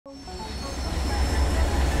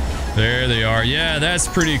There they are. Yeah, that's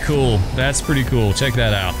pretty cool. That's pretty cool. Check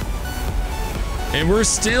that out. And we're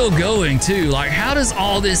still going too. Like, how does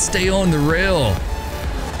all this stay on the rail?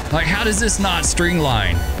 Like, how does this not string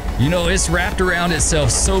line? You know, it's wrapped around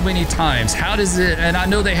itself so many times. How does it, and I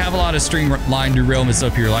know they have a lot of string line derailments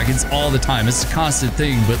up here. Like, it's all the time. It's a constant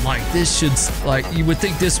thing, but like this should, like, you would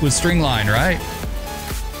think this would string line, right?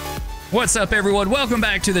 What's up, everyone? Welcome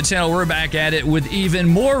back to the channel. We're back at it with even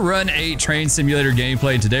more Run 8 Train Simulator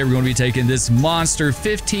gameplay. Today, we're going to be taking this monster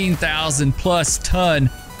 15,000 plus ton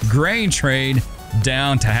grain train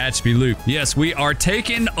down Tehachapi Loop. Yes, we are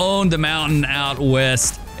taking on the mountain out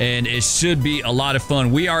west, and it should be a lot of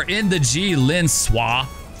fun. We are in the G Linswa,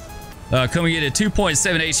 coming in at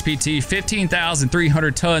 2.7 HPT,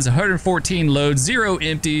 15,300 tons, 114 loads, 0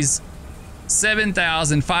 empties,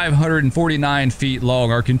 7,549 feet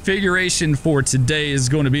long. Our configuration for today is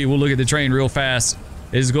going to be, we'll look at the train real fast,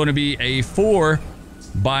 is going to be a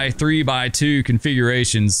 4x3x2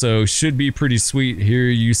 configuration, so should be pretty sweet. Here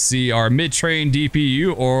you see our mid-train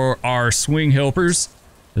DPU, or our swing helpers,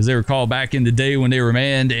 as they were called back in the day when they were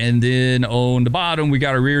manned. And then on the bottom, we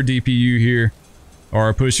got a rear DPU here, or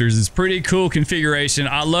our pushers. It's pretty cool configuration.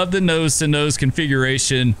 I love the nose-to-nose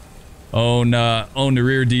configuration on the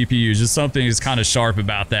rear DPU. Just something that's kind of sharp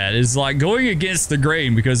about that. It's like going against the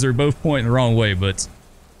grain because they're both pointing the wrong way, but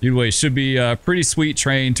either way, it should be a pretty sweet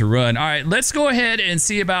train to run. All right, let's go ahead and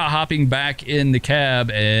see about hopping back in the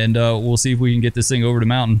cab, and we'll see if we can get this thing over the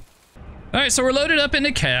mountain. All right, so we're loaded up in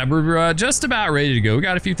the cab. We're just about ready to go. We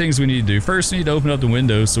got a few things we need to do. First, we need to open up the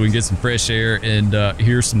windows so we can get some fresh air and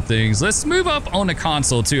hear some things. Let's move up on the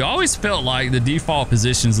console too. I always felt like the default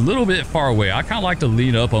position's a little bit far away. I kind of like to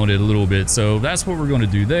lean up on it a little bit, so that's what we're going to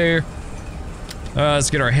do there. Let's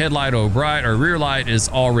get our headlight on bright. Our rear light is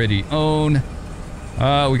already on.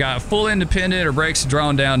 We got full independent. Our brakes are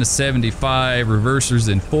drawn down to 75. Reversers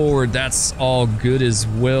and forward, that's all good as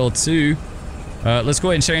well too. Let's go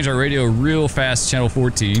ahead and change our radio real fast, channel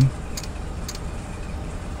 14,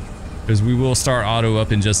 because we will start auto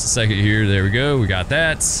up in just a second here. There we go. We got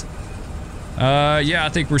that. Yeah, I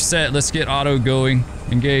think we're set. Let's get auto going.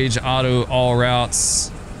 Engage auto all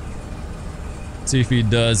routes. See if he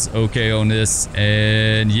does okay on this.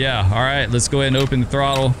 And yeah, all right, let's go ahead and open the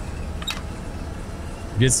throttle.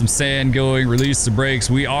 Get some sand going, release the brakes.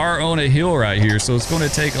 We are on a hill right here, so it's going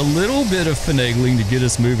to take a little bit of finagling to get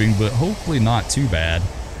us moving, but hopefully not too bad.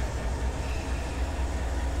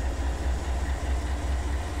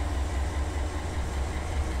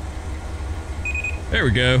 There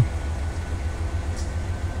we go.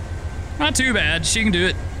 Not too bad. She can do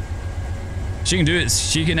it. She can do it.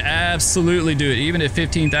 She can absolutely do it, even at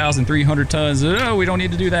 15,300 tons. Oh, we don't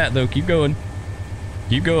need to do that, though. Keep going.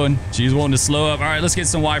 Keep going. She's wanting to slow up. All right, let's get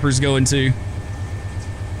some wipers going too.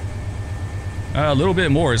 A little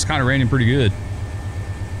bit more. It's kind of raining pretty good.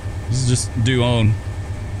 This is just due on.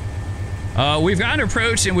 We've got an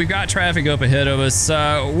approach and we've got traffic up ahead of us.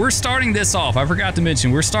 We're starting this off. I forgot to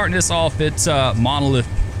mention, we're starting this off at Monolith.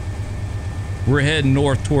 We're heading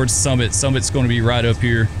north towards Summit. Summit's going to be right up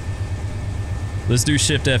here. Let's do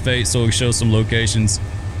Shift F8 so we show some locations.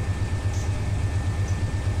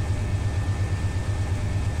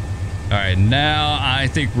 All right, now I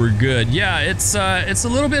think we're good. Yeah, it's a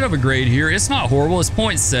little bit of a grade here. It's not horrible. It's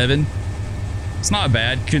 0.7. It's not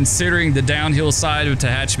bad considering the downhill side of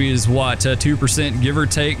Tehachapi is what, 2% give or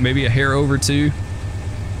take, maybe a hair over 2.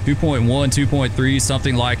 2.1, 2.3,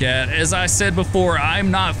 something like that. As I said before,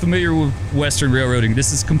 I'm not familiar with Western railroading.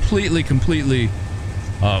 This is completely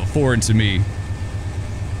foreign to me.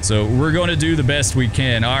 So we're going to do the best we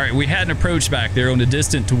can. All right, we had an approach back there on the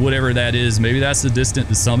distant to whatever that is. Maybe that's the distant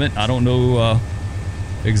to Summit. I don't know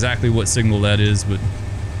exactly what signal that is, but...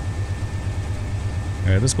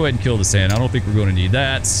 All right, let's go ahead and kill the sand. I don't think we're going to need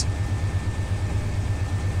that.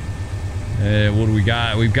 And what do we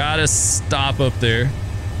got? We've got to stop up there.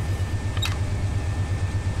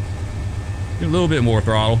 Get a little bit more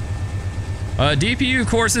throttle. DPU, of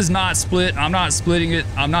course, is not split. I'm not splitting it.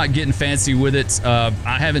 I'm not getting fancy with it. I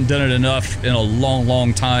haven't done it enough in a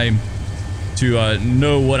long time to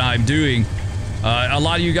know what I'm doing. A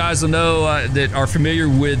lot of you guys will know that are familiar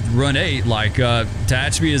with Run 8, like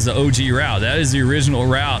Tehachapi is the OG route. That is the original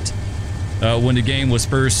route when the game was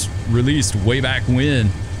first released way back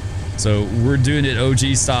when. So we're doing it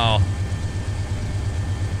OG style.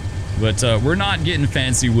 But we're not getting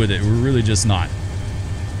fancy with it. We're really just not.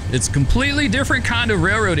 It's a completely different kind of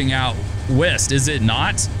railroading out west, is it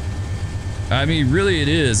not? I mean, really it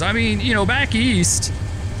is. I mean, you know, back east,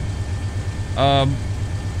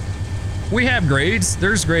 we have grades.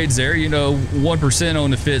 There's grades there. You know, 1%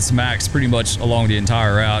 on the fits max pretty much along the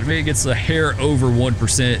entire route. I mean, it gets a hair over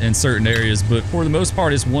 1% in certain areas, but for the most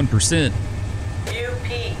part, it's 1%. UP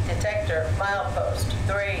detector milepost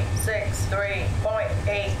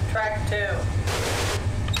 363.8 track 2.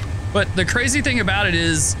 But the crazy thing about it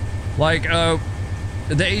is, like, the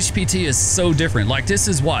HPT is so different. Like, this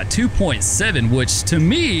is what, 2.7, which to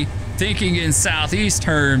me, thinking in Southeast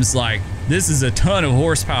terms, like, this is a ton of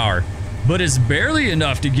horsepower, but it's barely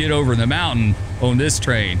enough to get over the mountain on this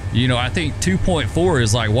train. You know, I think 2.4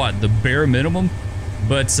 is like, what, the bare minimum?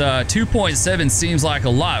 But 2.7 seems like a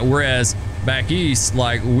lot, whereas back east,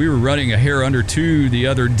 like, we were running a hair under 2 the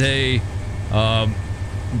other day.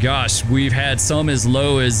 Gosh, we've had some as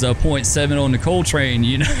low as 0.7 on the coal train.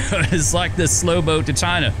 You know, it's like the slow boat to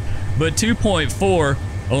China. But 2.4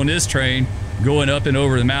 on this train going up and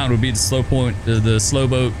over the mountain would be the slow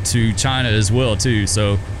boat to China as well too.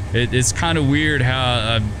 So it's kind of weird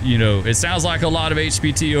how you know, it sounds like a lot of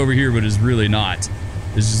HPT over here, but it's really not.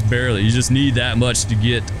 It's just barely. You just need that much to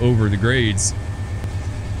get over the grades.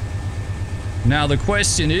 Now the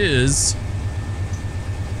question is,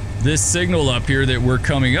 this signal up here that we're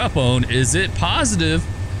coming up on, is it positive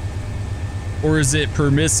or is it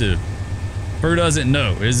permissive? Spur doesn't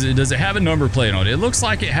know. Does it have a number plate on it? It looks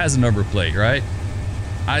like it has a number plate, right?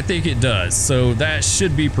 I think it does. So that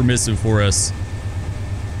should be permissive for us.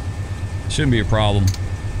 Shouldn't be a problem.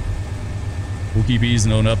 We'll keep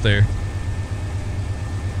easing on up there.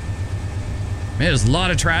 Man, there's a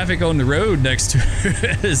lot of traffic on the road next to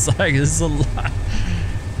it. It's a lot.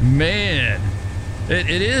 Man.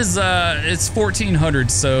 It is, it's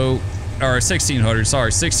 1400, so, or 1600, sorry,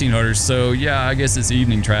 1600. So yeah, I guess it's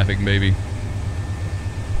evening traffic maybe.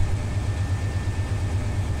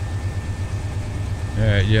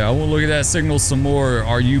 Alright, yeah, I will look at that signal some more.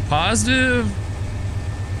 Are you positive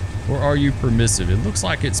or are you permissive? It looks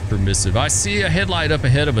like it's permissive. I see a headlight up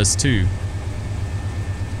ahead of us too.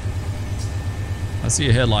 I see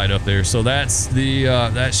a headlight up there. So that's the,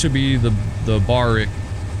 that should be the Barrick.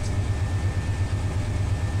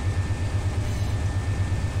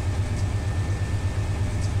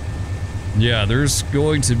 Yeah, there's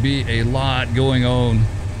going to be a lot going on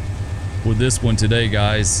with this one today,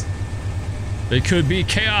 guys. It could be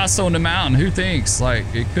chaos on the mountain. Who thinks? Like,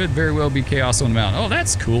 it could very well be chaos on the mountain. Oh,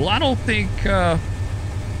 that's cool. I don't think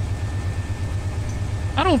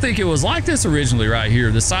it was like this originally right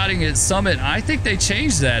here. The siding at Summit, I think they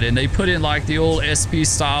changed that and they put in like the old SP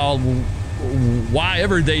style, why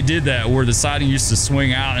ever they did that, where the siding used to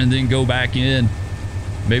swing out and then go back in.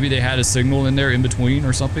 Maybe they had a signal in there in between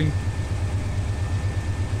or something.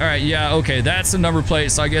 All right, yeah, okay, that's the number plate,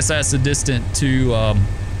 so I guess that's the distant to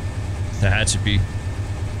Tehachapi.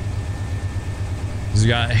 We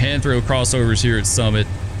got hand throw crossovers here at Summit.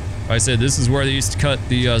 Like I said, this is where they used to cut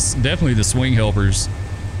the definitely the swing helpers,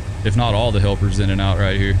 if not all the helpers in and out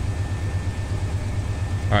right here.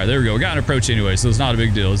 All right, there we go. We got an approach anyway, so it's not a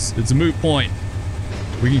big deal. It's a moot point.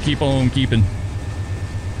 We can keep on keeping.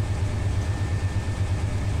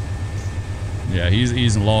 Yeah, he's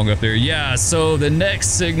easing along up there. Yeah, so the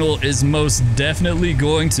next signal is most definitely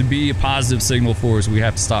going to be a positive signal for us. We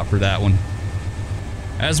have to stop for that one.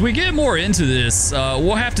 As we get more into this,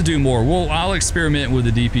 we'll have to do more. I'll experiment with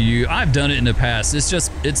the DPU. I've done it in the past.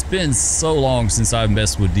 It's been so long since I've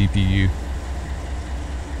messed with DPU.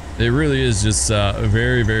 It really is just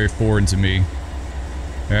very, very foreign to me.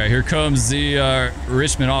 All right, here comes the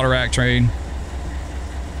Richmond auto rack train.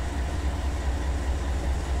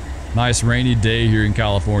 Nice rainy day here in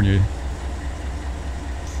California.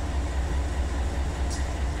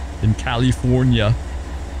 All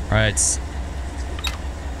right.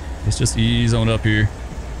 Let's just ease on up here.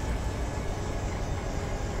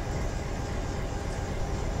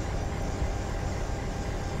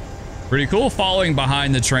 Pretty cool following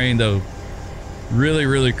behind the train though. Really,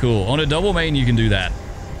 really cool. On a double main, you can do that.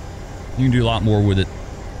 You can do a lot more with it.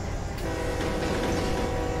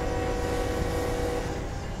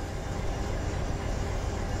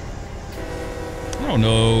 I don't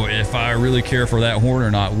know if I really care for that horn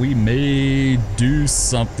or not. We may do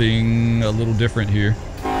something a little different here.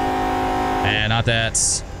 And not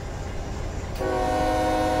that.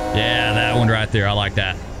 Yeah, that one right there. I like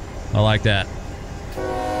that. I like that.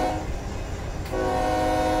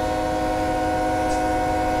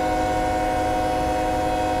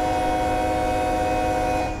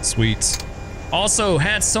 Sweet. Also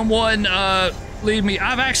had someone leave me.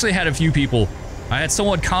 I've actually had a few people. I had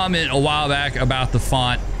someone comment a while back about the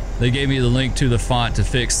font. They gave me the link to the font to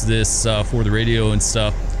fix this for the radio and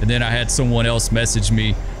stuff. And then I had someone else message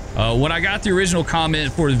me When I got the original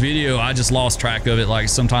comment for the video, I just lost track of it. Like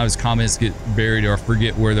sometimes comments get buried or I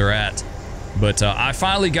forget where they're at. But I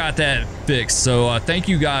finally got that fixed. So thank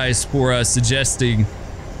you guys for suggesting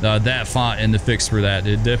that font and the fix for that.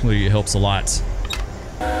 It definitely helps a lot.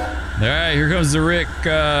 All right, here comes the Rick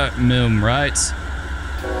Mim, right?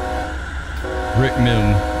 Rick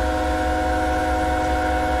Mim.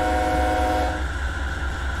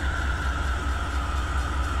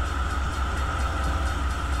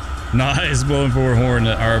 Nice, blowing for a horn,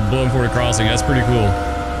 or blowing for a crossing. That's pretty cool.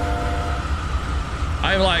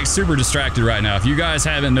 I'm like super distracted right now. If you guys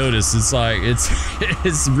haven't noticed, it's like it's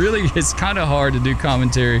kind of hard to do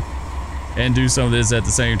commentary and do some of this at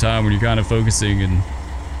the same time when you're kind of focusing. And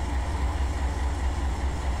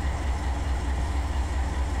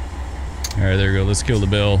all right, there we go. Let's kill the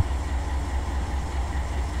bell.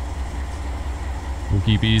 We'll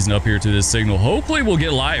keep easing up here to this signal. Hopefully we'll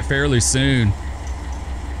get light fairly soon.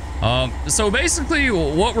 So basically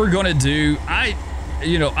what we're gonna do,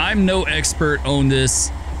 I'm no expert on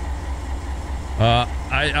this.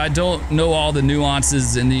 I don't know all the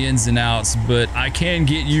nuances and the ins and outs, but I can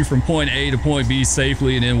get you from point A to point B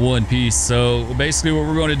safely and in one piece. So basically what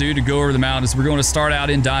we're going to do to go over the mountains, we're going to start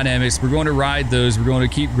out in dynamics. We're going to ride those. We're going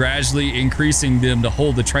to keep gradually increasing them to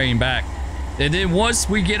hold the train back. And then once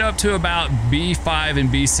we get up to about B5 and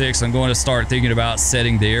B6, I'm going to start thinking about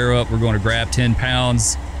setting the air up. We're going to grab 10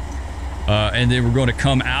 pounds. And then we're going to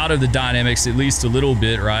come out of the dynamics at least a little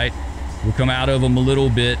bit, right? We'll come out of them a little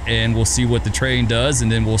bit and we'll see what the train does, and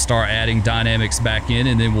then we'll start adding dynamics back in,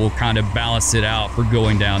 and then we'll kind of balance it out for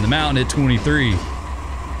going down the mountain at 23.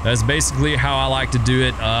 That's basically how I like to do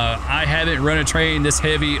it. I haven't run a train this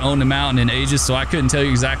heavy on the mountain in ages, so I couldn't tell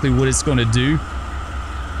you exactly what it's going to do.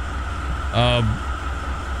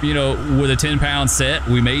 With a 10-pound set,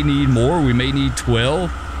 we may need more, we may need 12.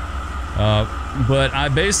 But I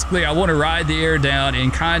want to ride the air down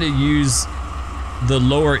and kind of use the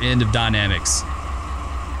lower end of dynamics.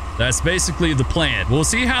 That's basically the plan. We'll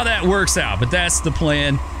see how that works out, but that's the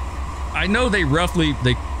plan. I know they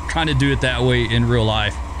kind of do it that way in real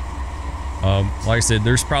life. Like I said,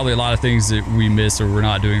 there's probably a lot of things that we miss or we're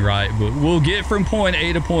not doing right, but we'll get from point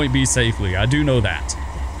A to point B safely. I do know that.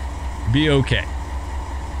 Be okay.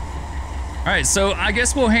 All right, so I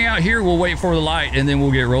guess we'll hang out here. We'll wait for the light and then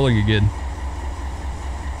we'll get rolling again.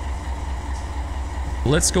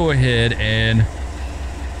 Let's go ahead and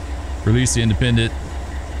release the Independent.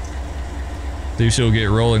 See if she'll get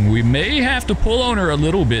rolling. We may have to pull on her a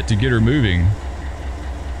little bit to get her moving.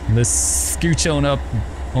 Let's scooch on up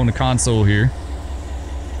on the console here.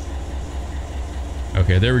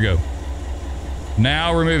 Okay, there we go.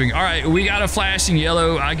 Now we're moving. All right, we got a flashing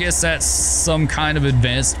yellow. I guess that's some kind of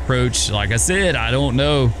advanced approach. Like I said, I don't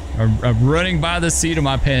know. I'm running by the seat of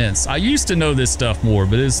my pants. I used to know this stuff more,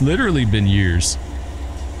 but it's literally been years.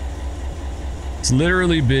 It's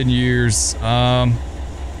literally been years.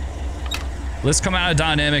 Let's come out of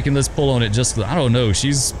dynamic and let's pull on it. Just, I don't know.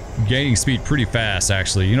 She's gaining speed pretty fast,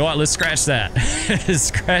 actually. You know what? Let's scratch that.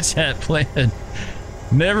 Scratch that plan.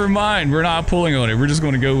 Never mind. We're not pulling on it. We're just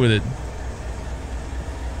going to go with it.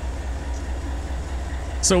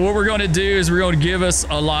 So what we're going to do is we're going to give us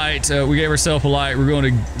a light. We gave ourselves a light. We're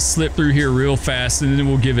going to slip through here real fast and then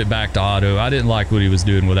we'll give it back to Otto. I didn't like what he was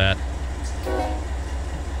doing with that.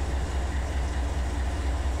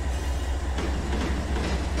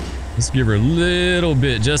 Let's give her a little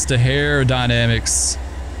bit, just a hair of dynamics.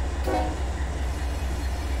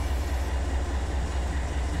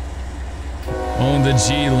 On the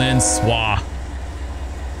G-Lenswa.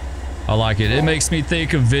 I like it. It makes me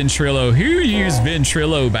think of Ventrilo. Who used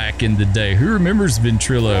Ventrilo back in the day? Who remembers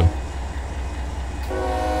Ventrilo?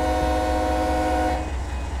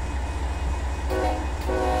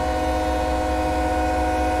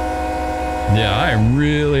 Yeah, I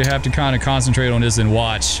really have to kind of concentrate on this and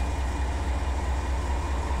watch.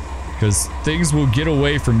 Because things will get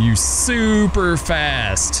away from you super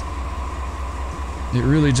fast. It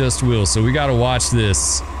really just will. So we got to watch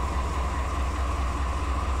this.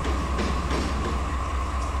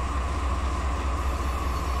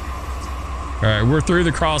 All right, we're through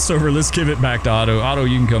the crossover. Let's give it back to Otto. Otto,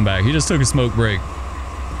 you can come back. He just took a smoke break.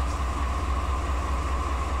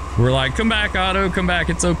 We're like, come back, Otto. Come back.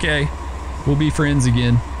 It's okay. We'll be friends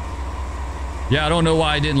again. Yeah, I don't know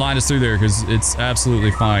why I didn't line us through there because it's absolutely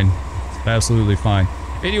fine. Absolutely fine.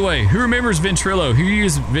 Anyway, who remembers Ventrilo? Who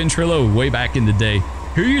used Ventrilo way back in the day?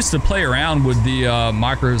 Who used to play around with the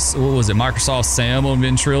Microsoft Sam on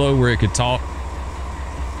Ventrilo where it could talk?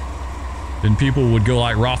 Then people would go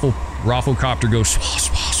like Rafflecopter go swah,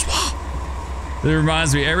 swah, swah. It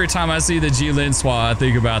reminds me, every time I see the G-Lin SWAT, I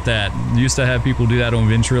think about that. Used to have people do that on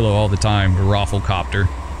Ventrilo all the time, a Rafflecopter.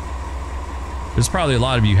 There's probably a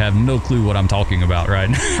lot of you have no clue what I'm talking about right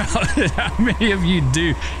now. How many of you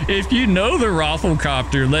do? If you know the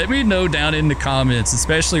Rafflecopter, let me know down in the comments,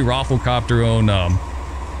 especially Rafflecopter on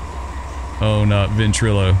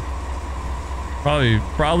Ventrilo.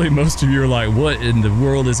 Probably most of you are like, what in the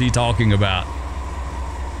world is he talking about?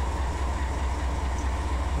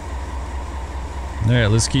 All right,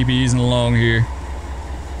 let's keep easing along here.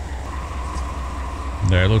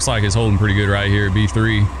 There, it looks like it's holding pretty good right here at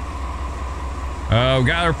B3. We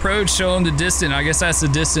got our approach showing the distant. I guess that's the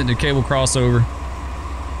distant to cable crossover.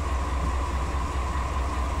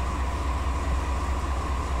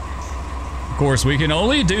 Of course, we can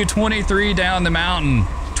only do 23 down the mountain.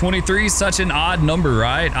 23 is such an odd number,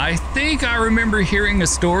 right? I think I remember hearing a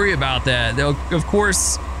story about that. Of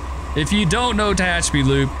course, if you don't know Tehachapi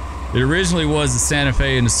Loop, it originally was the Santa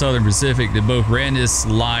Fe and the Southern Pacific that both ran this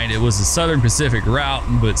line. It was the Southern Pacific route,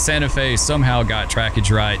 but Santa Fe somehow got trackage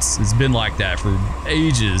rights. It's been like that for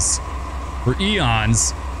ages, for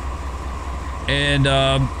eons. And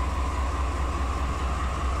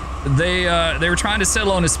they were trying to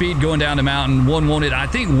settle on a speed going down the mountain. I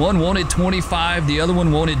think one wanted 25, the other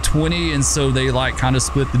one wanted 20, and so they like kind of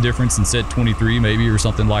split the difference and said 23 maybe or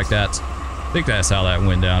something like that. I think that's how that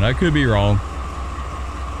went down. I could be wrong.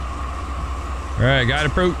 All right, guide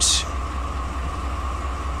approach.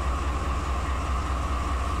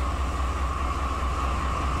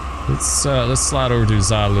 Let's slide over to the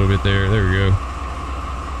side a little bit there. There we go.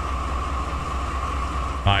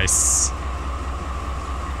 Nice.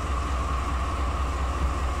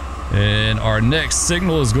 And our next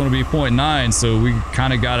signal is going to be 0.9, so we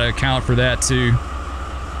kind of got to account for that too.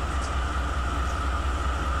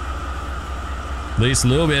 At least a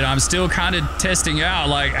little bit. I'm still kind of testing out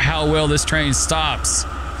like how well this train stops,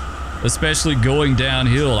 especially going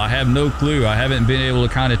downhill. I have no clue. I haven't been able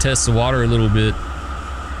to kind of test the water a little bit.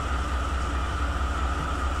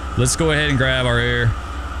 Let's go ahead and grab our air.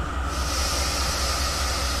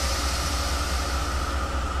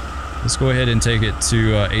 Let's go ahead and take it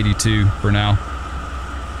to 82 for now.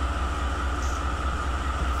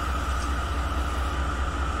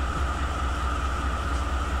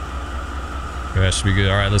 That should be good.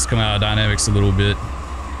 All right, let's come out of dynamics a little bit.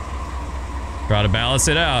 Try to balance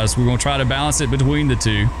it out. So we're going to try to balance it between the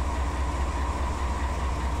two.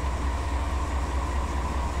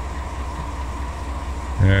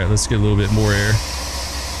 All right, let's get a little bit more air.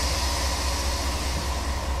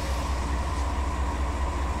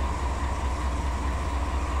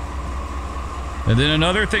 And then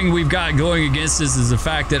another thing we've got going against us is the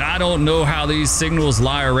fact that I don't know how these signals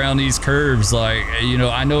lie around these curves. Like, you know,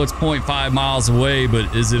 I know it's 0.5 miles away,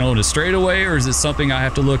 but is it on a straightaway or is it something I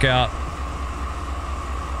have to look out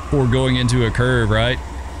for going into a curve, right?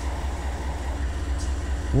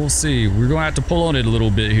 We'll see. We're going to have to pull on it a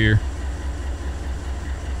little bit here.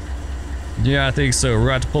 Yeah, I think so. We're going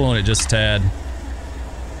to have to pull on it just a tad.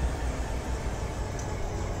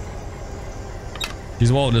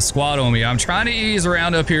 He's wanting to squat on me. I'm trying to ease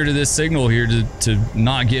around up here to this signal here to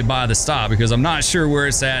not get by the stop because I'm not sure where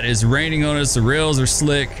it's at. It's raining on us. The rails are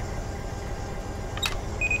slick.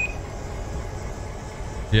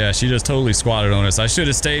 Yeah, she just totally squatted on us. I should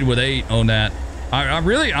have stayed with 8 on that.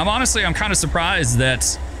 I'm honestly kind of surprised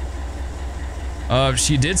that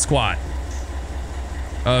she did squat.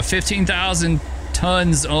 15,000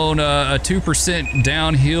 tons on a 2%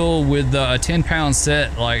 downhill with a 10-pound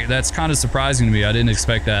set. Like, that's kind of surprising to me. I didn't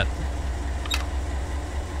expect that.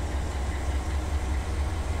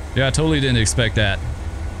 Yeah, I totally didn't expect that.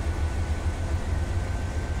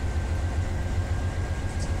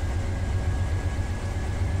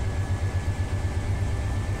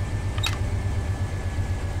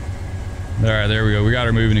 All right, there we go. We got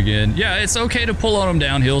her moving again. Yeah, it's okay to pull on them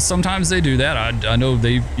downhill. Sometimes they do that. I know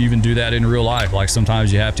they even do that in real life. Like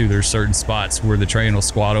sometimes you have to. There's certain spots where the train will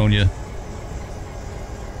squat on you.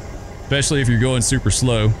 Especially if you're going super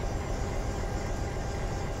slow.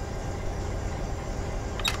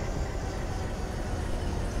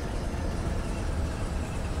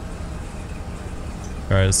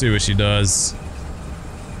 All right, let's see what she does.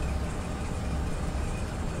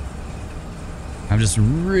 I'm just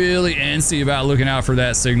really antsy about looking out for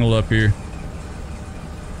that signal up here.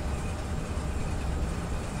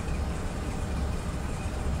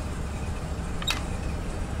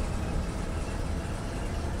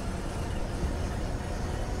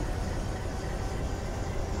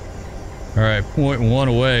 All right, 0.1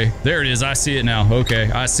 away. There it is. I see it now.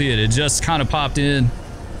 Okay, I see it. It just kind of popped in.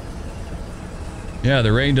 Yeah,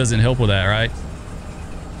 the rain doesn't help with that, right?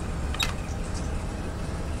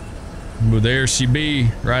 Well, there she be,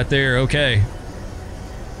 right there. Okay.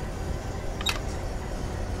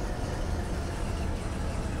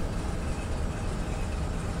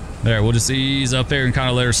 There, we'll just ease up there and kind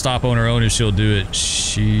of let her stop on her own if she'll do it.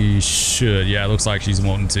 She should. Yeah, it looks like she's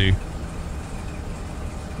wanting to.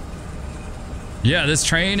 Yeah, this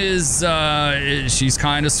train is, she's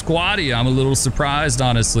kind of squatty. I'm a little surprised,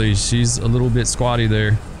 honestly. She's a little bit squatty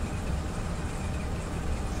there.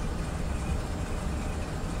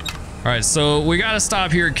 All right, so we got to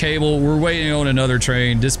stop here at Cable. We're waiting on another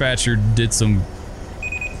train. Dispatcher did some,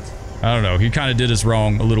 I don't know, he kind of did us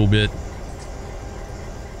wrong a little bit.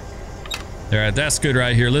 All right, that's good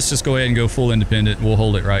right here. Let's just go ahead and go full independent. We'll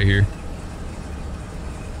hold it right here.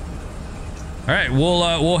 All right,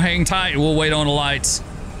 we'll hang tight. We'll wait on the lights.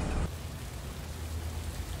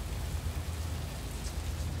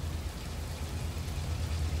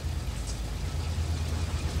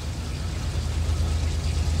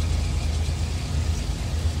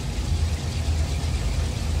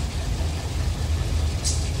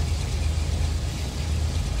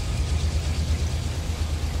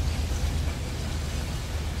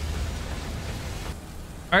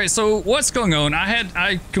 All right, so what's going on?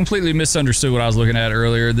 I completely misunderstood what I was looking at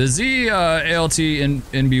earlier. The ZLT and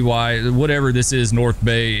NBY, whatever this is, North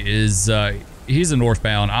Bay, is he's a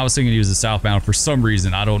northbound. I was thinking he was a southbound for some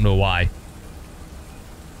reason. I don't know why.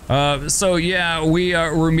 So yeah,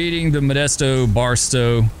 we're meeting the Modesto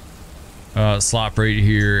Barstow slot rate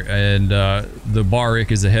here, and the Barrick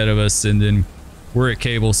is ahead of us, and then we're at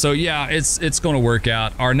Cable. So yeah, it's going to work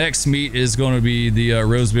out. Our next meet is going to be the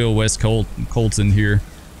Roseville West Colton here.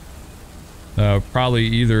 Probably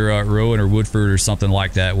either Rowan or Woodford or something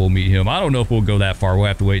like that. We'll meet him. I don't know if we'll go that far. We'll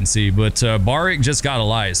have to wait and see. But Barrick just got a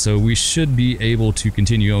light, so we should be able to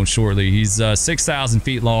continue on shortly. He's 6,000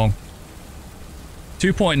 feet long,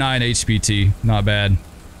 2.9 HPT, not bad.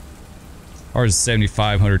 Ours is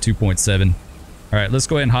 7,500, 2.7. All right, let's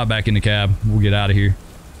go ahead and hop back in the cab. We'll get out of here.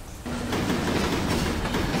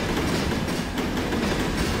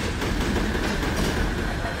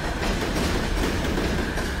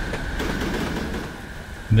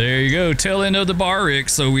 There you go, tail end of the Barrick,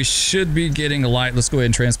 so we should be getting a light. Let's go ahead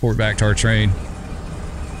and transport back to our train.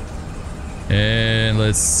 And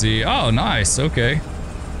let's see. Oh, nice. Okay.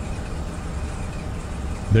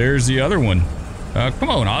 There's the other one. Come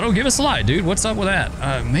on, Otto, give us a light, dude. What's up with that?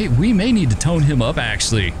 We may need to tone him up,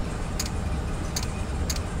 actually.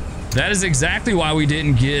 That is exactly why we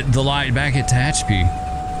didn't get the light back at Tehachapi.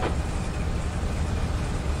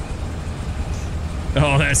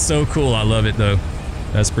 Oh, that's so cool. I love it, though.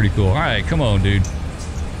 That's pretty cool. All right, come on, dude.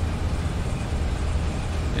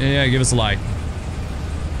 Yeah, give us a light.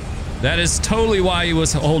 That is totally why he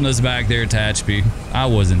was holding us back there at Tehachapi. I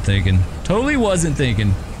wasn't thinking. Totally wasn't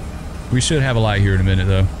thinking. We should have a light here in a minute,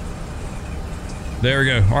 though. There we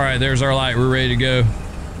go. All right, there's our light. We're ready to go.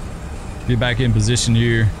 Get back in position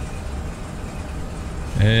here.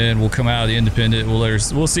 And we'll come out of the independent.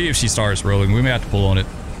 We'll see if she starts rolling. We may have to pull on it.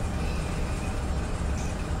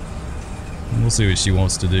 We'll see what she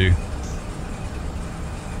wants to do.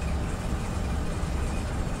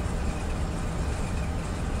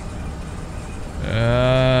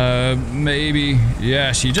 Maybe.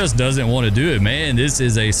 Yeah, she just doesn't want to do it, man. This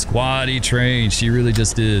is a squatty train. She really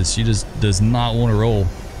just is. She just does not want to roll.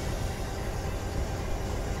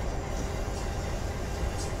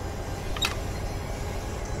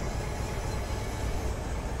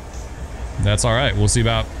 That's all right. We'll see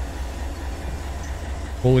about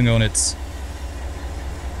pulling on it.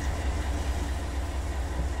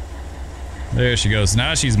 There she goes.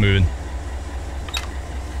 Now she's moving.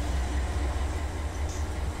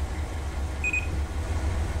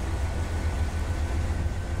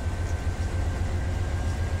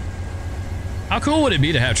 How cool would it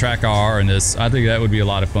be to have track RR in this? I think that would be a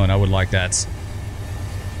lot of fun. I would like that.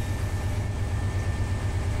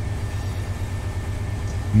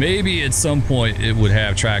 Maybe at some point it would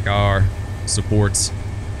have track RR supports.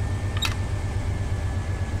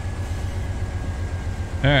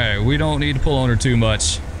 Alright, we don't need to pull on her too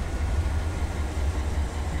much.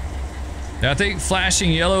 I think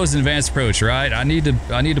flashing yellow is an advanced approach, right? I need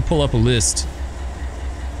to pull up a list.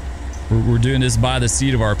 We're doing this by the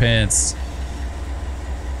seat of our pants.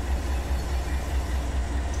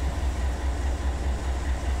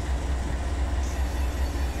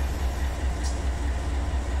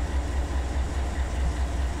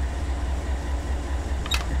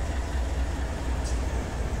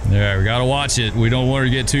 Yeah, we gotta watch it. We don't want her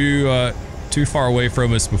to get too far away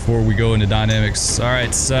from us before we go into dynamics. All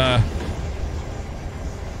right,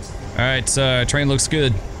 train looks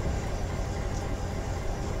good.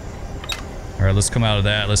 All All right, let's come out of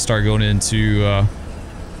that. Let's start going into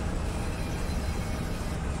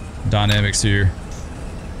dynamics here.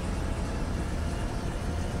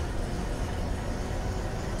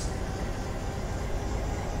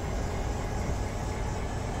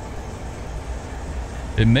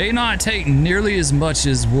 It may not take nearly as much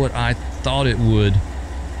as what I thought it would.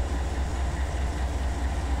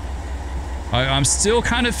 I'm still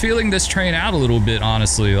kind of feeling this train out a little bit,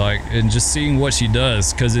 honestly, like, and just seeing what she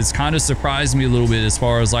does, because it's kind of surprised me a little bit as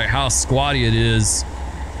far as like how squatty it is.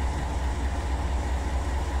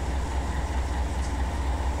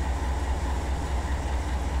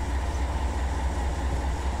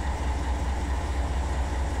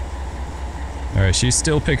 All right, she's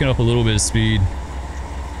still picking up a little bit of speed,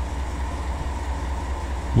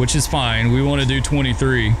 which is fine. We want to do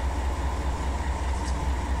 23.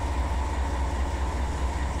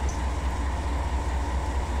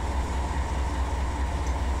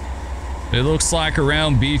 It looks like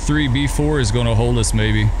around B3, B4 is going to hold us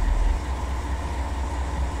maybe.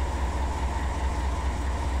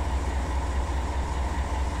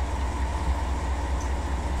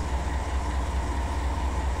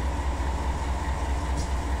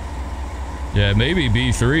 Yeah, maybe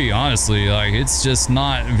B3, honestly. Like, it's just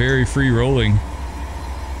not very free rolling.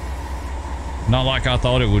 Not like I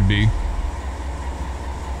thought it would be.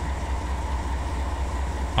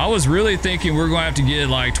 I was really thinking we're going to have to get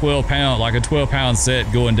like 12 pound, like a 12-pound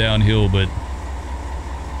set going downhill, but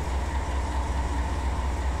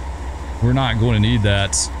we're not going to need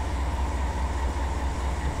that.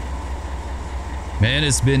 Man,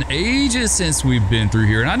 it's been ages since we've been through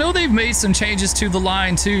here. And I know they've made some changes to the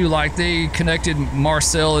line too. Like they connected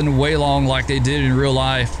Marcel and Waylong like they did in real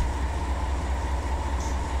life.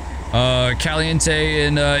 Caliente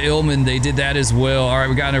and Illman, they did that as well. All right,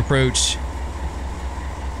 we got an approach.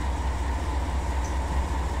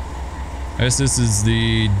 I guess this is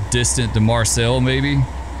the distant to Marcel, maybe.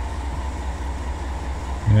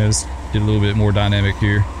 Yeah, let's get a little bit more dynamic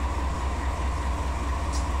here.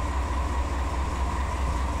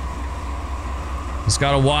 Just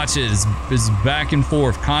gotta watch it. It's back and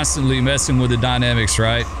forth, constantly messing with the dynamics,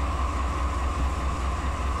 right?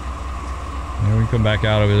 There we come back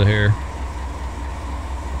out over here.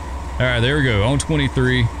 All right, there we go. On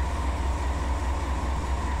 23.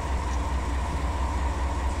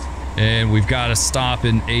 And we've got to stop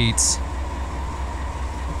in 8.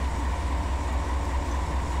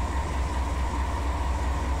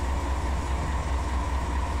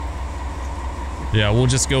 Yeah, we'll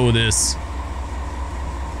just go with this.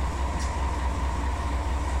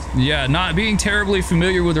 Yeah, not being terribly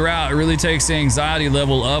familiar with the route, it really takes the anxiety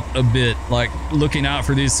level up a bit, like looking out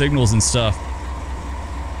for these signals and stuff.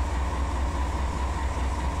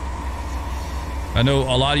 I know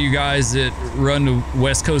a lot of you guys that run the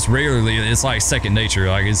West Coast regularly, it's like second nature,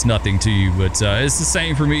 like it's nothing to you, but it's the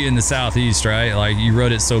same for me in the Southeast, right? Like you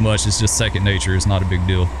run it so much, it's just second nature, it's not a big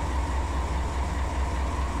deal.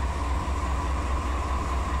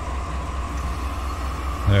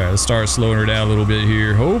 All right, let's start slowing her down a little bit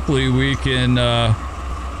here. Hopefully we can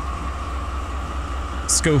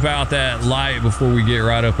scope out that light before we get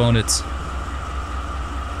right up on it.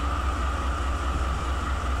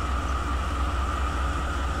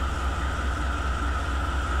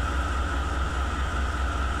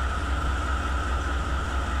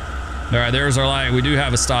 All right, there's our light. We do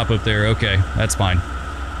have a stop up there. Okay, that's fine.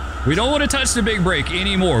 We don't want to touch the big brake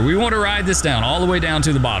anymore. We want to ride this down all the way down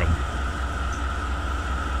to the bottom.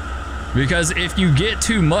 Because if you get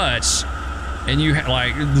too much and you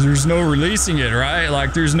like, there's no releasing it, right?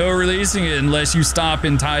 Like there's no releasing it unless you stop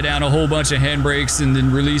and tie down a whole bunch of handbrakes and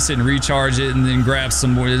then release it and recharge it and then grab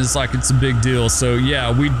some more. It's like it's a big deal. So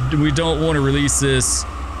yeah, we don't want to release this.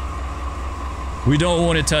 We don't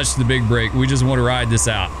want to touch the big brake. We just want to ride this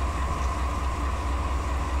out.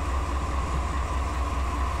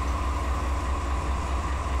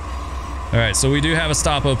 All right, so we do have a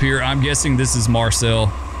stop up here. I'm guessing this is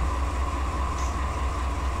Marcel.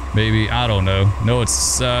 Maybe, I don't know. No,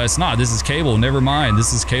 it's not. This is Cable. Never mind.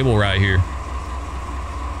 This is Cable right here.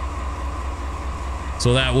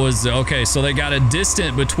 So that was, okay, so they got a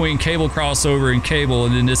distant between Cable crossover and Cable,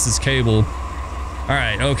 and then this is Cable. All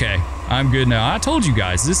right, okay. I'm good now. I told you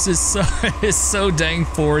guys, this is so, it's so dang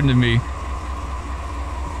foreign to me.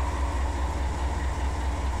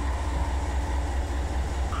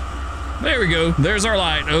 There we go. There's our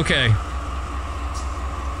light. Okay.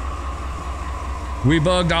 We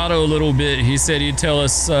bugged Otto a little bit. He said he'd tell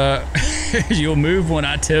us, you'll move when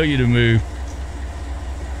I tell you to move.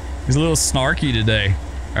 He's a little snarky today.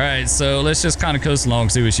 All right, so let's just kind of coast along,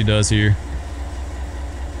 see what she does here.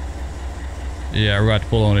 Yeah, we're about to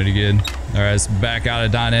pull on it again. All right, it's back out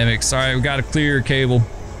of dynamics. All right, we got a clear cable.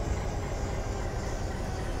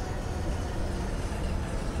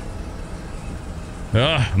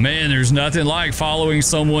 Oh, man, there's nothing like following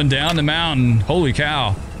someone down the mountain. Holy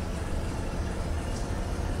cow.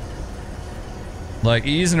 Like,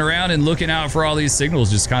 easing around and looking out for all these signals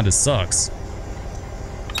just kind of sucks.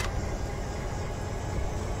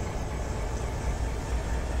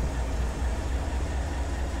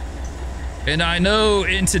 And I know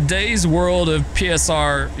in today's world of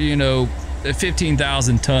PSR, you know,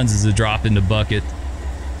 15,000 tons is a drop in the bucket.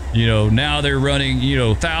 You know, now they're running, you know,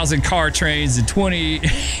 1,000 car trains and 20,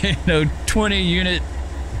 you know, 20 unit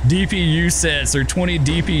DPU sets or 20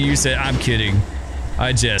 DPU set. I'm kidding.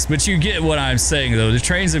 I jest. But you get what I'm saying, though. The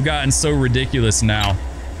trains have gotten so ridiculous now.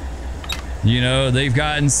 You know, they've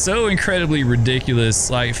gotten so incredibly ridiculous.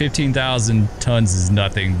 Like 15,000 tons is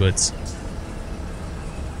nothing, but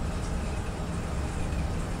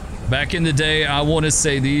back in the day, I want to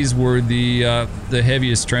say these were the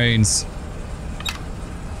heaviest trains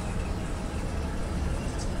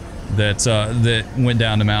that went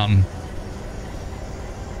down the mountain.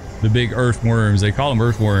 The big earthworms, they call them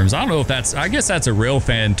earthworms. I don't know if that's, I guess that's a rail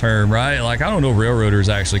fan term, right? Like, I don't know if railroaders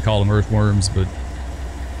actually call them earthworms, but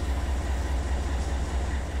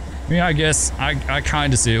I mean, I guess I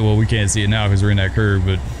kind of see it. Well, we can't see it now because we're in that curve,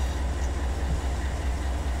 but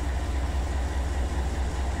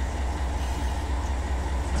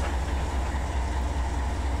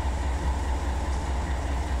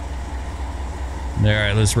all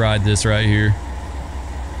right, let's ride this right here.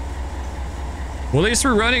 Well, at least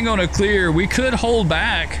we're running on a clear. We could hold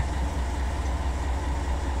back.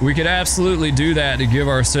 We could absolutely do that to give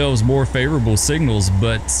ourselves more favorable signals,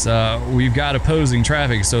 but we've got opposing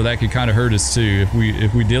traffic, so that could kind of hurt us too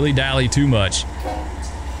if we dilly-dally too much.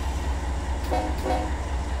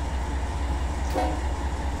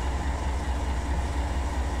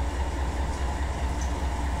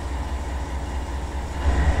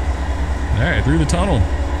 All right, through the tunnel.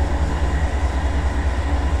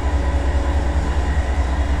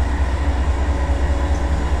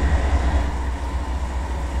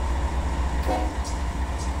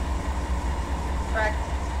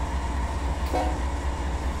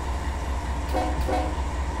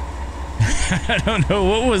 I don't know,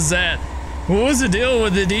 what was that? What was the deal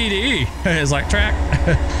with the DD? It's like track.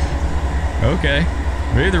 Okay,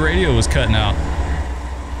 maybe the radio was cutting out.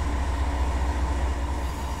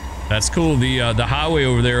 That's cool. The highway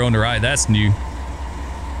over there on the right, that's new.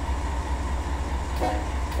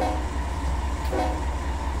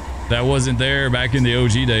 That wasn't there back in the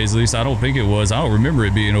OG days, at least I don't think it was. I don't remember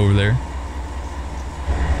it being over there.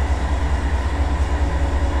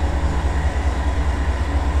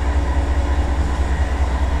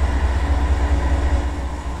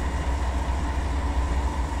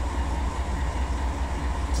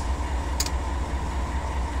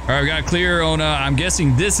 All right, we got clear on, I'm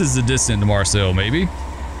guessing this is the distance to Marcel, maybe.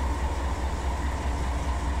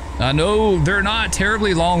 I know they're not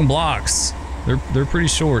terribly long blocks. They're pretty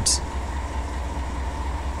short.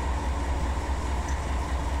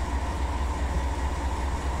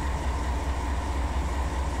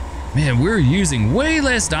 Man, we're using way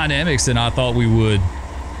less dynamics than I thought we would.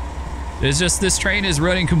 It's just this train is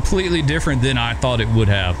running completely different than I thought it would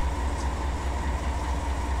have.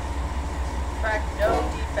 Track, no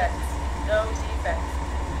defects. No defects.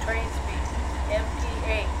 Train speed,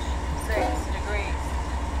 mph, 6 degrees.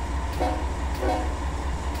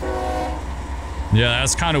 Yeah,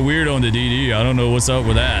 that's kind of weird on the DD. I don't know what's up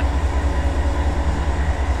with that.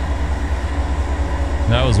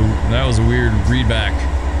 That was a weird readback.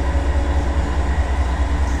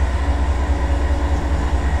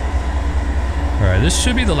 All right, this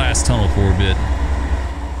should be the last tunnel for a bit.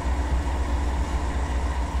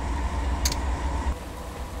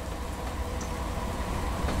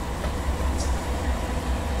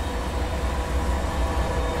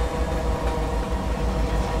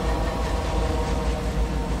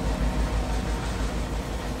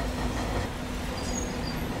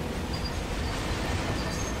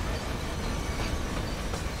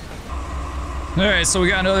 All right, so we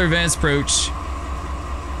got another advanced approach.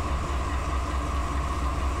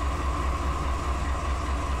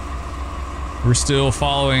 We're still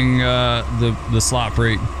following the slot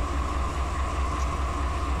freight.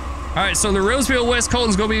 All right, so the Roseville West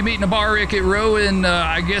Colton's gonna be meeting a bar Rick at Rowan.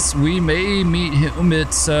 I guess we may meet him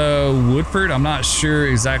at Woodford. I'm not sure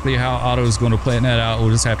exactly how Otto's gonna plan that out. We'll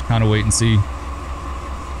just have to kind of wait and see.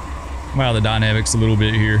 Wow, the dynamics a little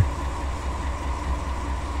bit here.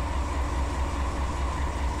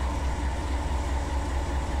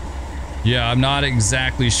 Yeah, I'm not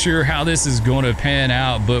exactly sure how this is going to pan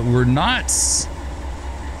out, but we're not...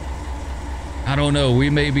 I don't know.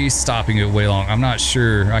 We may be stopping it way long. I'm not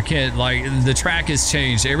sure. I can't, like, the track has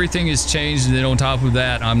changed. Everything has changed, and then on top of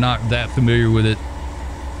that, I'm not that familiar with it.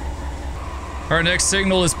 Our next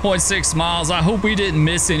signal is 0.6 miles. I hope we didn't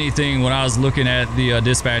miss anything when I was looking at the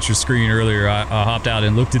dispatcher screen earlier. I hopped out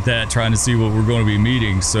and looked at that, trying to see what we're going to be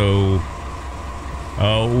meeting. So,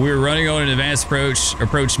 we're running on an advanced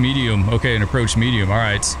approach medium. Okay, an approach medium. All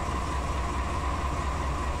right.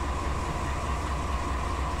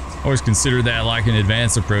 Always consider that like an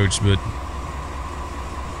advanced approach, but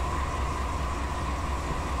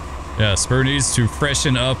yeah, Spur needs to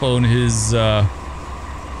freshen up on his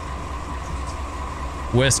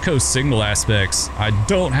West Coast signal aspects. I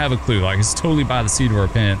don't have a clue. Like, it's totally by the seat of our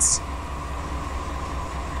pants.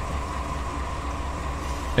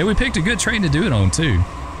 And we picked a good train to do it on too.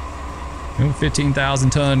 You know,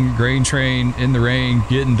 15,000 ton grain train in the rain,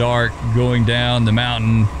 getting dark, going down the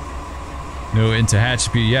mountain. No, in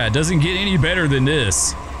Tehachapi. Yeah, it doesn't get any better than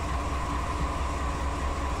this.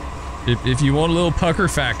 If you want a little pucker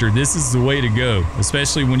factor, this is the way to go.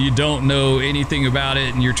 Especially when you don't know anything about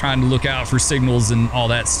it and you're trying to look out for signals and all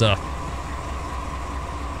that stuff.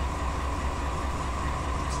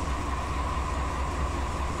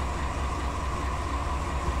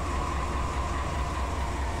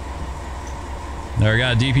 Now we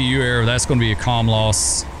got a DPU error. That's going to be a comm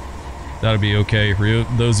loss. That'll be okay. For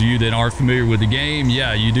those of you that aren't familiar with the game,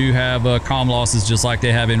 yeah, you do have comm losses just like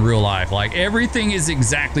they have in real life. Like, everything is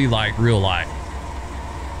exactly like real life.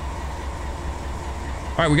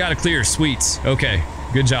 All right, we got to clear. Sweet. Okay,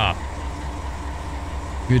 good job.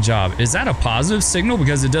 Good job. Is that a positive signal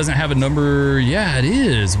because it doesn't have a number? Yeah, it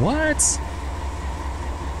is. What?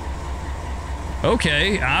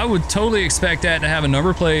 Okay, I would totally expect that to have a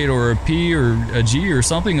number plate or a P or a G or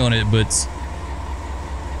something on it, but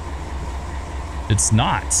it's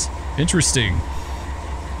not. Interesting.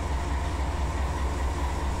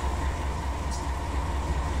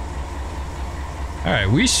 All right,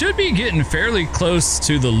 we should be getting fairly close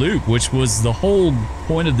to the loop, which was the whole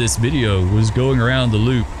point of this video, was going around the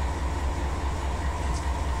loop.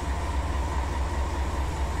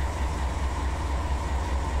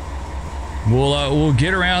 We'll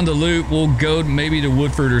get around the loop. We'll go maybe to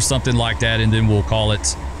Woodford or something like that, and then we'll call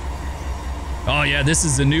it. Oh yeah, this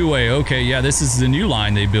is the new way. Okay, yeah, this is the new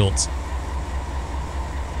line they built.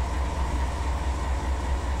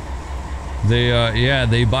 They yeah,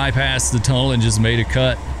 they bypassed the tunnel and just made a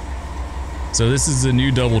cut. So this is the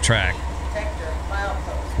new double track.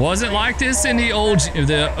 Wasn't like this in the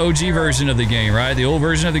OG version of the game, right? The old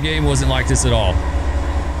version of the game wasn't like this at all.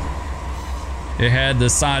 It had the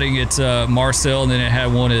siding at Marcel, and then it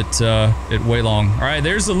had one at Waylong. All right,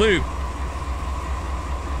 there's the loop.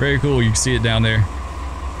 Very cool. You can see it down there.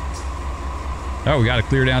 Oh, we got it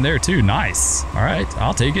clear down there too. Nice. All right,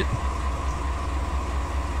 I'll take it.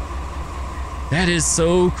 That is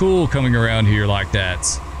so cool coming around here like that.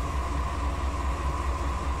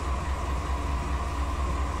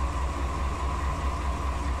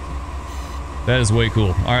 That is way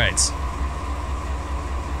cool. All right.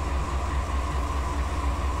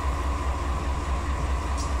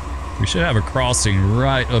 We should have a crossing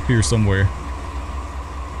right up here somewhere.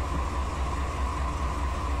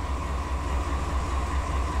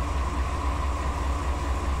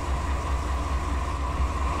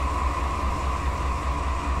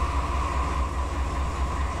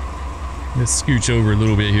 Let's scooch over a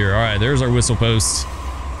little bit here. All right, there's our whistle post.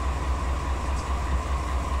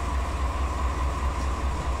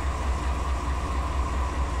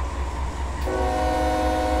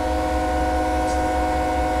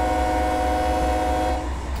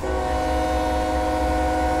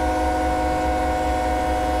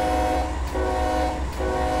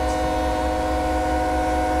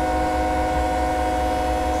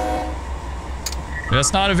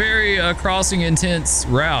 That's not a very crossing intense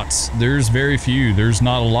route. There's very few. There's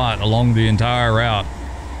not a lot along the entire route.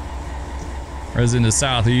 Whereas in the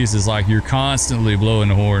southeast, it's like you're constantly blowing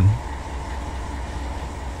the horn.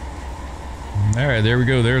 All right, there we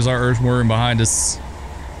go. There's our earthworm behind us.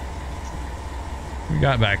 What we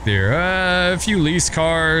got back there? A few lease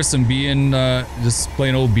cars, some BN, just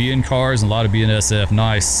plain old BN cars, and a lot of BNSF.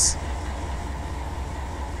 Nice.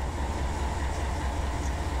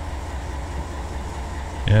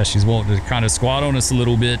 Yeah, she's wanting to kind of squat on us a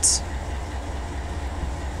little bit.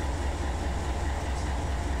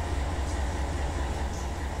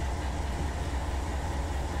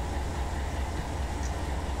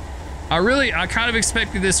 I kind of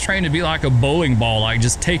expected this train to be like a bowling ball, like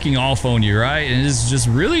just taking off on you, right? And it's just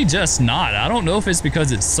really just not. I don't know if it's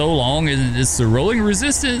because it's so long and it's the rolling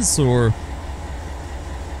resistance or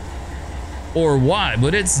what,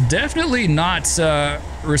 but it's definitely not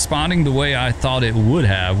responding the way I thought it would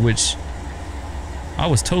have, which I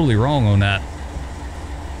was totally wrong on that.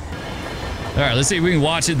 All right, let's see if we can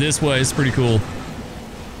watch it this way. It's pretty cool.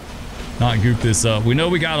 Not goop this up. We know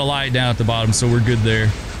we got a light down at the bottom, so we're good there.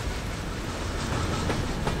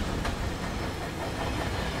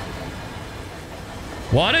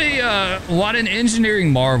 What an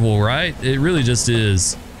engineering marvel, right? It really just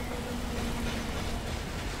is.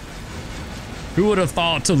 Who would have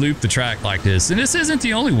thought to loop the track like this? And this isn't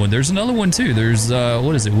the only one. There's another one too. There's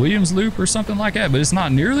what is it, Williams Loop or something like that, but it's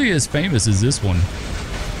not nearly as famous as this one.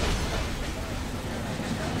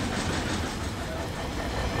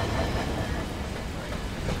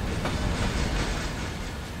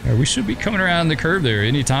 All right, we should be coming around the curve there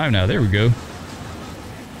any time now. There we go.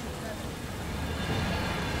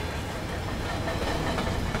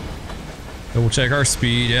 Double check our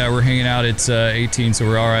speed. Yeah, we're hanging out at 18, so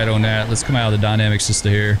we're all right on that. Let's come out of the dynamics just a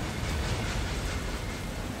hair.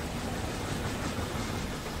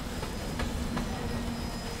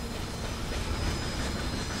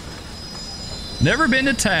 Never been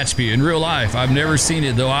to Tehachapi in real life. I've never seen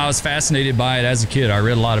it, though I was fascinated by it as a kid. I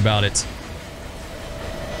read a lot about it.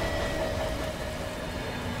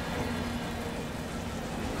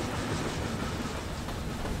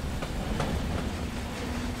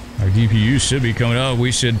 Our DPU should be coming up.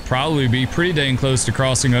 We should probably be pretty dang close to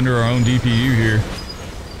crossing under our own DPU here.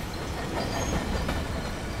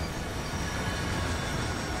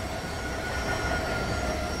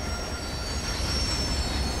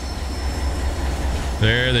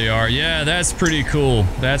 There they are. Yeah, that's pretty cool.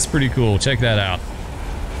 That's pretty cool. Check that out.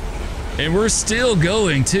 And we're still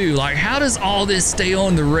going too. Like, how does all this stay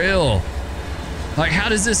on the rail? Like, how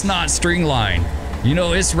does this not string line? You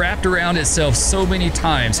know, it's wrapped around itself so many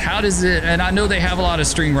times. How does it, and I know they have a lot of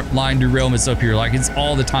string line derailments up here, like it's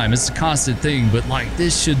all the time. It's a constant thing, but like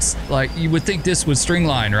this should, like you would think this would string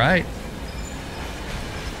line, right?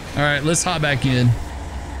 All right, let's hop back in.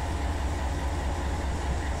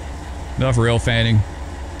 Enough rail fanning.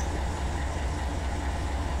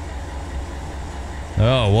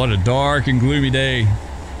 Oh, what a dark and gloomy day.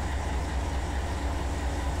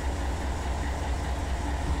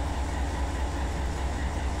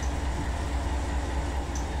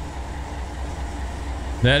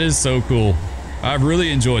 That is so cool. I've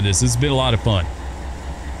really enjoyed this. It's been a lot of fun.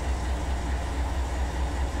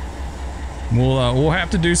 We'll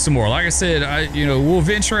have to do some more. Like I said, we'll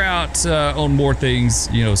venture out on more things,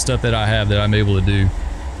 stuff that I have that I'm able to do.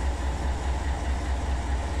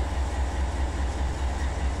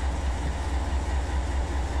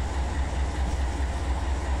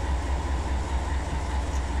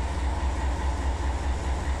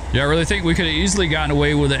 Yeah, I really think we could have easily gotten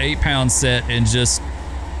away with an 8-pound set and just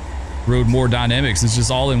rode more dynamics. It's just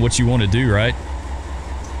all in what you want to do, right?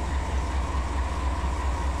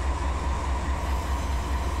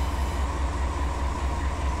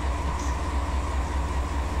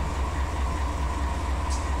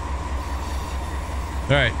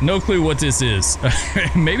 All right, no clue what this is.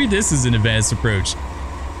 Maybe this is an advanced approach.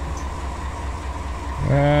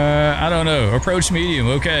 I don't know. Approach medium,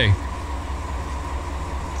 okay.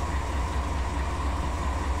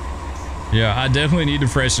 Yeah, I definitely need to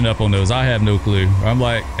freshen up on those. I have no clue. I'm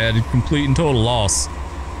like at a complete and total loss.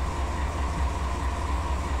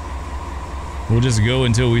 We'll just go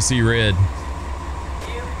until we see red.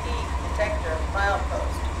 detector,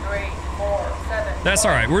 milepost 347. That's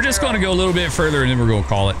all right. We're just going to go a little bit further and then we're going to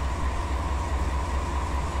call it.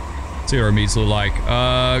 See what our meets look like.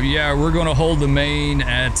 Yeah, we're going to hold the main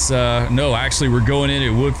at, no, actually we're going in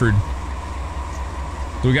at Woodford.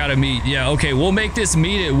 So we got to meet. Yeah, okay, we'll make this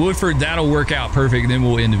meet at Woodford. That'll work out perfect. Then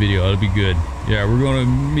we'll end the video. That'll be good. Yeah, we're going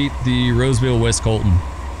to meet the Roseville West Colton.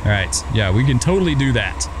 All right. Yeah, we can totally do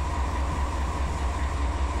that.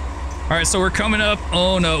 All right, so we're coming up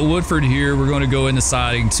on Woodford here. We're going to go in the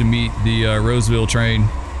siding to meet the Roseville train.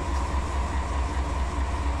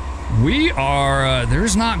 We are,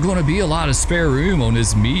 there's not going to be a lot of spare room on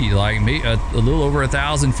this meet, like a little over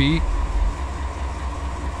 1,000 feet.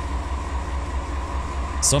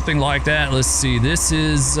 Something like that. Let's see. This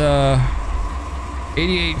is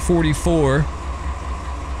 8844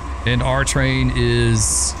 and our train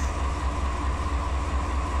is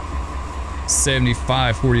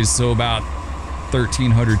 7540, so about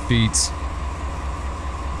 1,300 feet.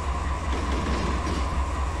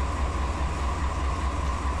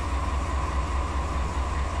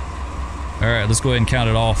 All right, let's go ahead and count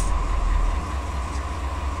it off.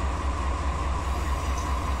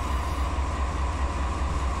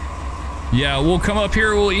 yeah, we'll come up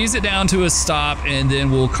here, we'll ease it down to a stop, and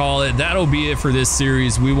then we'll call it. That'll be it for this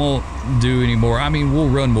series. We won't do any more. I mean, we'll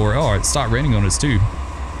run more. Oh, it stopped raining on us too. Go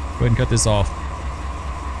ahead and cut this off.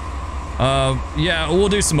 Yeah, we'll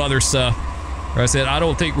do some other stuff. Like I said, I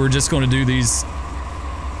don't think we're just going to do these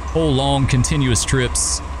whole long continuous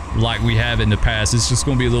trips like we have in the past. It's just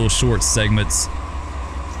going to be little short segments.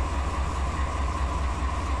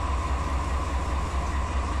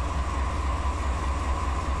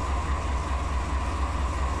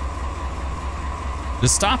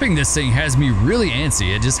 Just stopping this thing has me really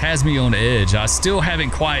antsy. It just has me on edge. I still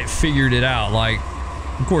haven't quite figured it out. Like,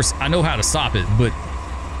 of course, I know how to stop it, but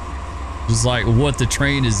just like what the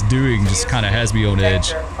train is doing just kind of has me on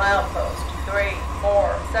edge. Milepost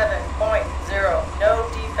 347.0. No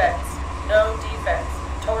defects. No defects.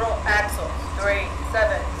 Total axles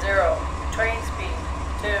 370. Train speed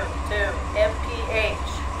 22 mph.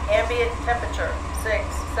 Ambient temperature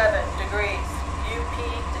 67 degrees. UP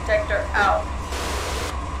detector out.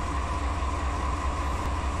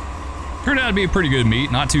 Turned out to be a pretty good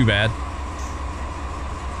meet, not too bad.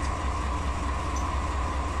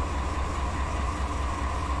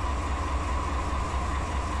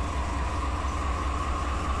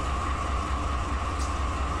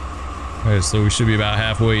 Okay, so we should be about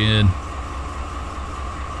halfway in.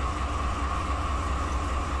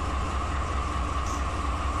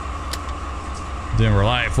 Dimmer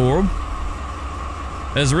light for them.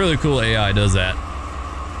 That's really cool. AI does that.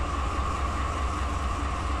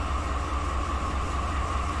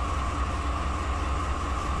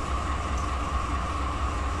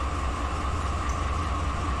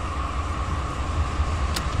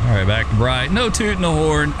 All right, back to bright. No tooting the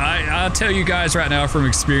horn. I'll tell you guys right now from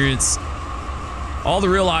experience, all the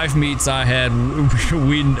real life meets I had,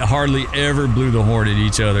 we hardly ever blew the horn at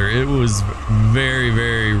each other. It was very,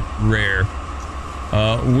 very rare.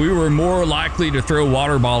 We were more likely to throw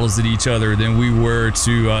water bottles at each other than we were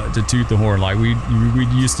to toot the horn. Like we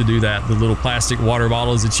used to do that. The little plastic water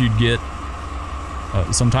bottles that you'd get.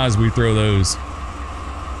 Sometimes we throw those.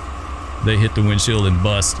 They hit the windshield and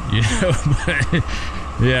bust. You know. But,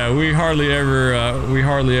 yeah, we hardly ever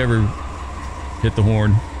hit the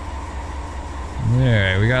horn.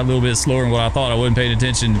 Alright, we got a little bit slower than what I thought. I wasn't paying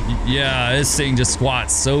attention. Yeah, this thing just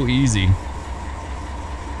squats so easy.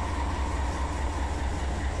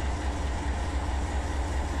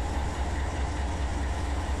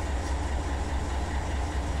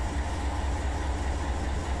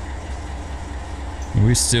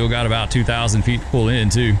 We still got about 2,000 feet to pull in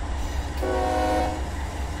too.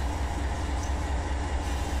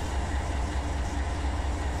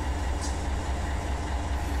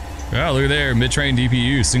 Oh, look there, mid-train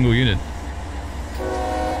DPU, single unit.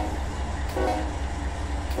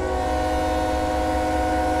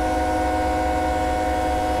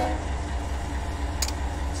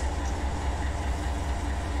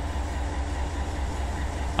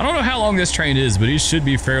 I don't know how long this train is, but it should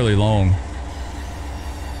be fairly long.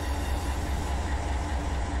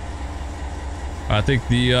 I think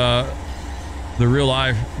the real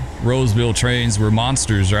life Roseville trains were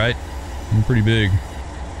monsters, right? They're pretty big.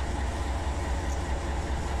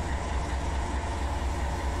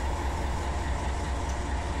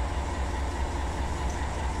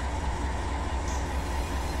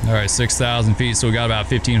 All right, 6,000 feet, so we got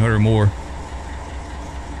about 1,500 more.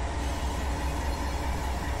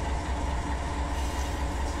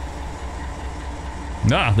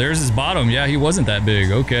 Ah, there's his bottom. Yeah, he wasn't that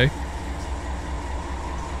big. Okay.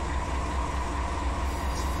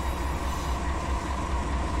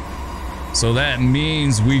 So that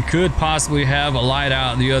means we could possibly have a light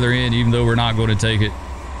out the other end, even though we're not going to take it.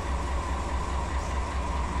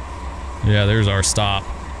 Yeah, there's our stop.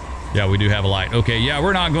 Yeah, we do have a light. Okay, yeah,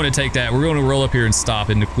 we're not going to take that. We're going to roll up here and stop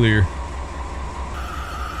in the clear.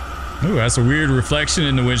 Ooh, that's a weird reflection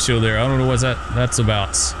in the windshield there. I don't know what that's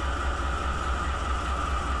about.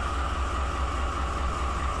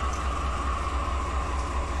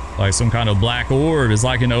 Like some kind of black orb. It's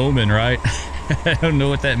like an omen, right? I don't know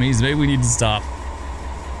what that means. Maybe we need to stop.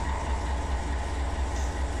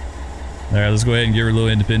 All right, let's go ahead and give her a little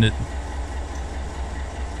independent.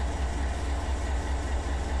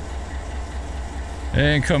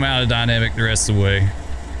 And come out of dynamic the rest of the way.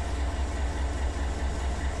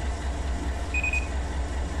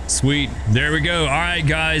 Sweet. There we go. All right,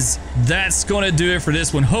 guys. That's going to do it for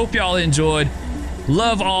this one. Hope y'all enjoyed.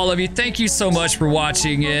 Love all of you. Thank you so much for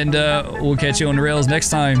watching, and we'll catch you on the rails next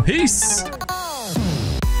time. Peace.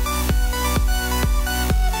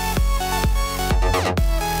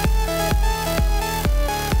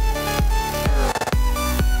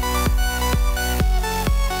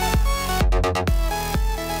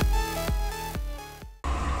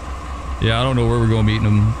 Yeah, I don't know where we're going to meet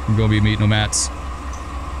them. We're going to be meeting them at.